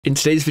In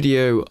today's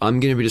video, I'm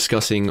going to be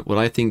discussing what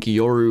I think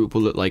Yoru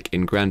will look like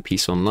in Grand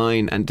Peace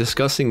Online and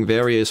discussing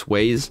various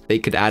ways they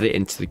could add it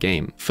into the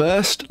game.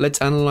 First,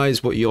 let's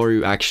analyze what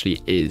Yoru actually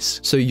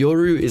is. So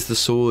Yoru is the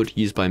sword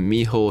used by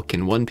Mihawk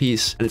in One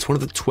Piece, and it's one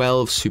of the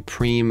 12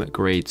 supreme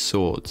grade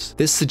swords.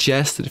 This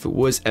suggests that if it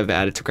was ever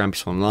added to Grand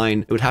Peace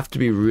Online, it would have to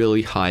be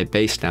really high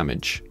base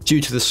damage, due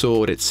to the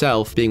sword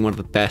itself being one of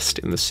the best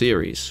in the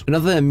series.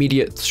 Another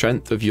immediate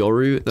strength of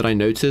Yoru that I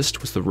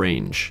noticed was the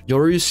range.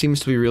 Yoru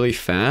seems to be really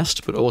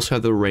fast, but also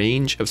have the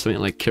range of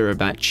something like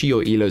Kiribachi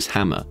or Ilo's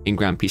hammer in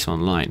Grand Peace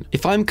Online.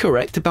 If I'm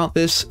correct about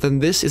this, then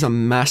this is a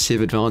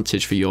massive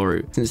advantage for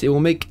Yoru, since it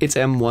will make its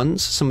M1s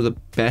some of the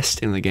best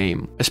in the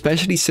game,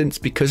 especially since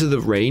because of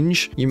the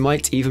range, you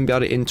might even be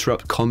able to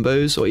interrupt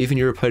combos or even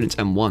your opponent's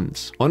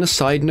M1s. On a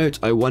side note,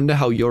 I wonder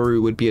how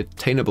Yoru would be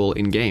obtainable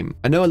in game.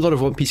 I know a lot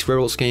of One Piece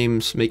Revolts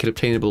games make it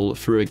obtainable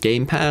through a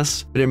game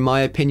pass, but in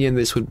my opinion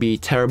this would be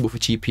terrible for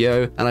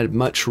GPO, and I'd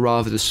much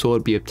rather the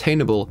sword be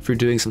obtainable through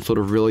doing some sort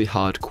of really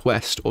hard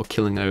quest or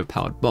killing an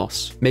overpowered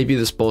boss. Maybe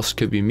this boss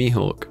could be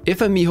Mihawk.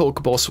 If a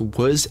Mihawk boss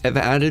was ever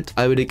added,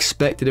 I would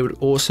expect that it would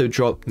also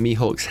drop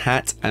Mihawk's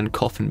hat and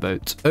coffin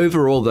boat.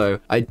 Overall though,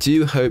 I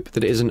do hope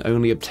that it isn't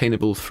only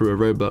obtainable through a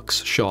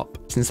Robux shop,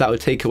 since that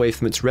would take away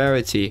from its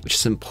rarity, which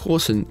is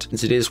important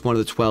since it is one of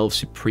the 12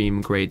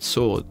 supreme grade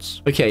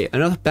swords. Okay,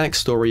 enough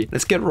backstory,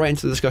 let's get right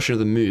into the discussion of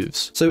the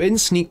moves. So in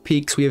sneak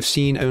peeks we have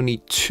seen only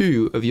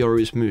two of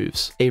Yoru's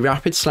moves, a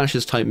rapid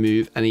slashes type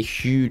move and a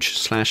huge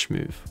slash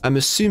move. I'm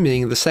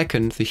assuming the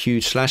second, the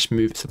huge slash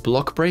move, is a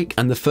block break,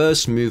 and the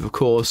first move of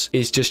course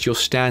is just your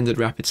standard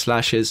rapid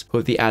slashes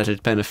with the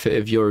added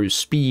benefit of Yoru's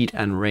speed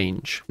and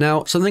range.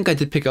 Now something I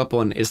did pick up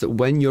on is that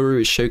when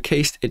Yoru is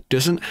showcased, it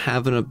doesn't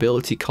have an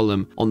ability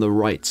column on the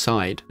right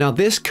side. Now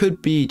this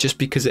could be just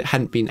because it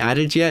hadn't been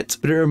added yet,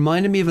 but it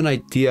reminded me of an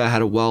idea I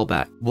had a while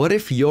back. What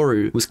if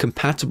Yoru was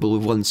compatible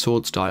with one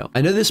sword style?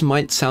 I know this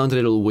might sound a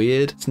little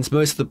weird since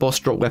most of the boss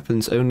drop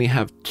weapons only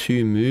have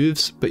two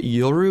moves, but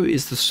Yoru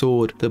is the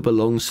sword that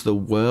belongs to the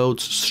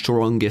world's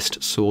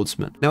strongest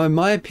swordsman. Now in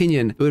my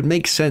opinion, it would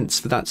make sense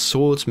for that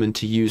swordsman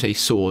to use a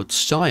sword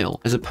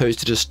style as opposed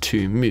to just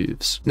two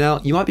moves. Now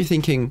you might be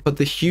thinking, but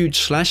the huge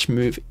slash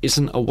move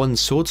isn't a one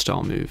sword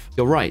style move.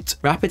 You're right,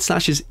 rapid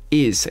slashes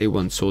is a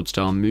one sword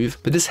style move,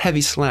 but this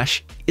heavy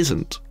slash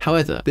isn't.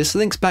 However, this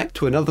links back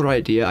to another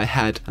idea I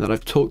had and that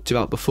I've talked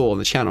about before on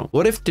the channel.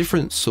 What if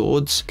different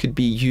swords could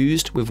be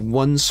used with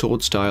one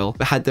sword style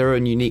but had their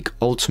own unique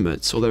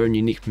ultimates or their own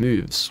unique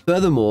moves?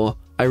 Furthermore,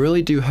 I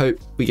really do hope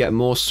we get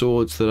more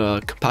swords that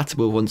are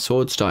compatible with one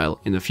sword style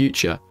in the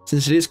future,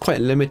 since it is quite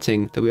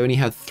limiting that we only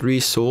have 3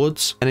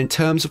 swords, and in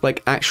terms of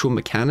like actual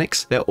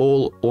mechanics, they're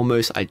all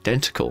almost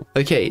identical.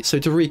 Okay, so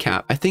to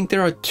recap, I think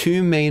there are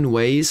 2 main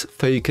ways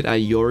for you could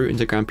add Yoru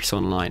into Grand Peace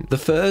Online. The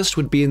first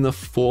would be in the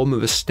form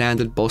of a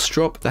standard boss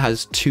drop that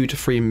has 2 to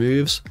 3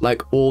 moves,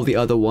 like all the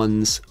other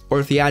ones,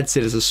 or if he adds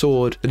it as a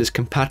sword that is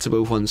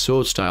compatible with one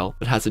sword style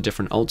but has a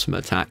different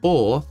ultimate attack.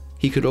 Or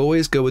he could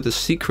always go with the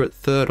secret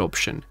third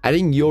option,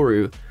 adding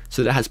Yoru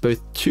so that it has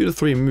both 2 to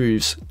 3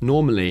 moves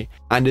normally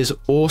and is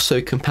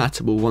also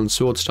compatible with one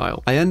sword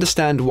style. I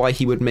understand why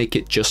he would make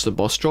it just a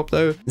boss drop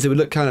though, as it would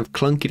look kind of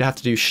clunky to have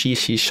to do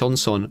Shishi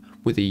Shonson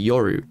with a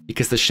Yoru,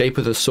 because the shape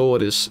of the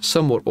sword is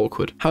somewhat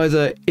awkward.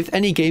 However, if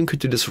any game could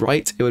do this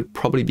right, it would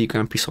probably be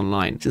Grand Peace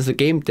Online, since the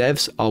game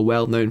devs are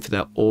well known for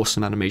their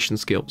awesome animation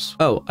skills.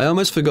 Oh, I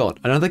almost forgot,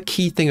 another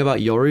key thing about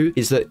Yoru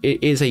is that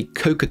it is a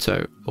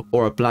kokoto,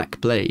 or a black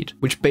blade,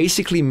 which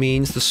basically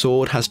means the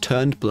sword has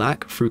turned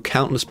black through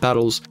countless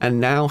battles and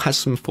now has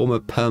some form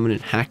of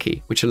permanent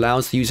haki, which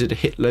allows the user to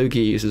hit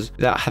Logia users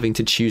without having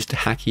to choose to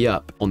haki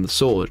up on the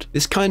sword.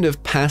 This kind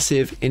of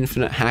passive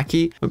infinite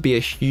haki would be a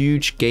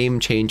huge game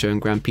changer in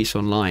Grand Peace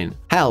Online.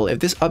 Hell, if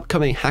this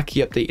upcoming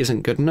haki update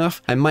isn't good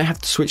enough, I might have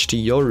to switch to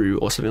Yoru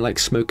or something like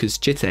Smoker's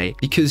Jitte,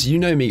 because you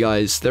know me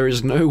guys, there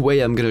is no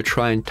way I'm going to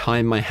try and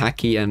time my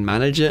haki and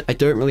manage it. I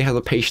don't really have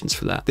the patience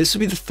for that. This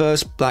would be the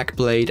first black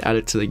blade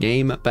added to the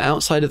game, but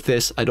outside of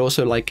this, I'd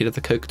also like it if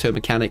the Kokoto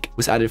mechanic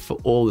was added for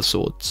all the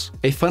swords.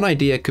 A fun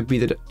idea could be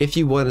that if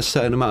you won a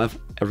certain amount of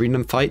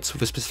arena fights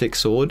with a specific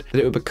sword, that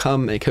it would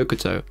become a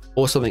Kokoto,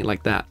 or something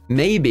like that.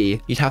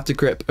 Maybe you'd have to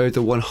grip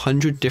over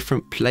 100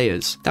 different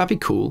players. That'd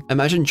be cool.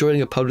 Imagine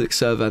joining a public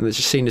server and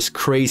just seeing this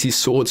crazy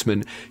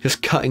swordsman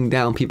just cutting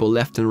down people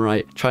left and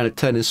right, trying to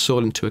turn his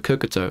sword into a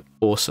Kokoto.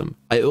 Awesome.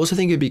 I also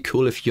think it'd be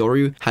cool if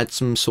Yoru had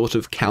some sort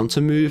of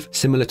counter move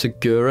similar to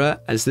Gura,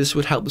 as this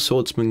would help the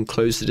swordsman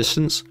close the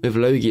distance with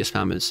Logia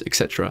spammers,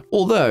 etc.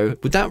 Although,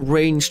 with that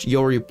ranged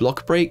Yoru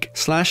block break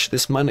slash,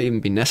 this might not even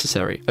be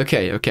necessary.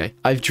 Okay,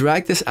 I've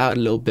dragged this out a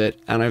little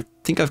bit, and I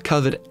think I've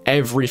covered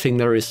everything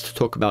there is to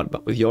talk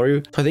about with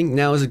Yoru, so I think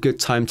now is a good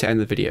time to end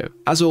the video.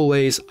 As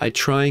always, I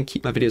try and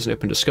keep my videos an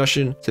open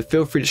discussion, so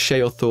feel free to share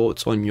your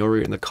thoughts on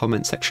Yoru in the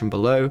comment section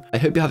below. I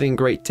hope you're having a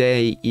great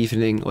day,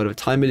 evening, or whatever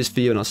time it is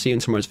for you, and I'll see you in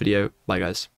tomorrow's video. Bye guys.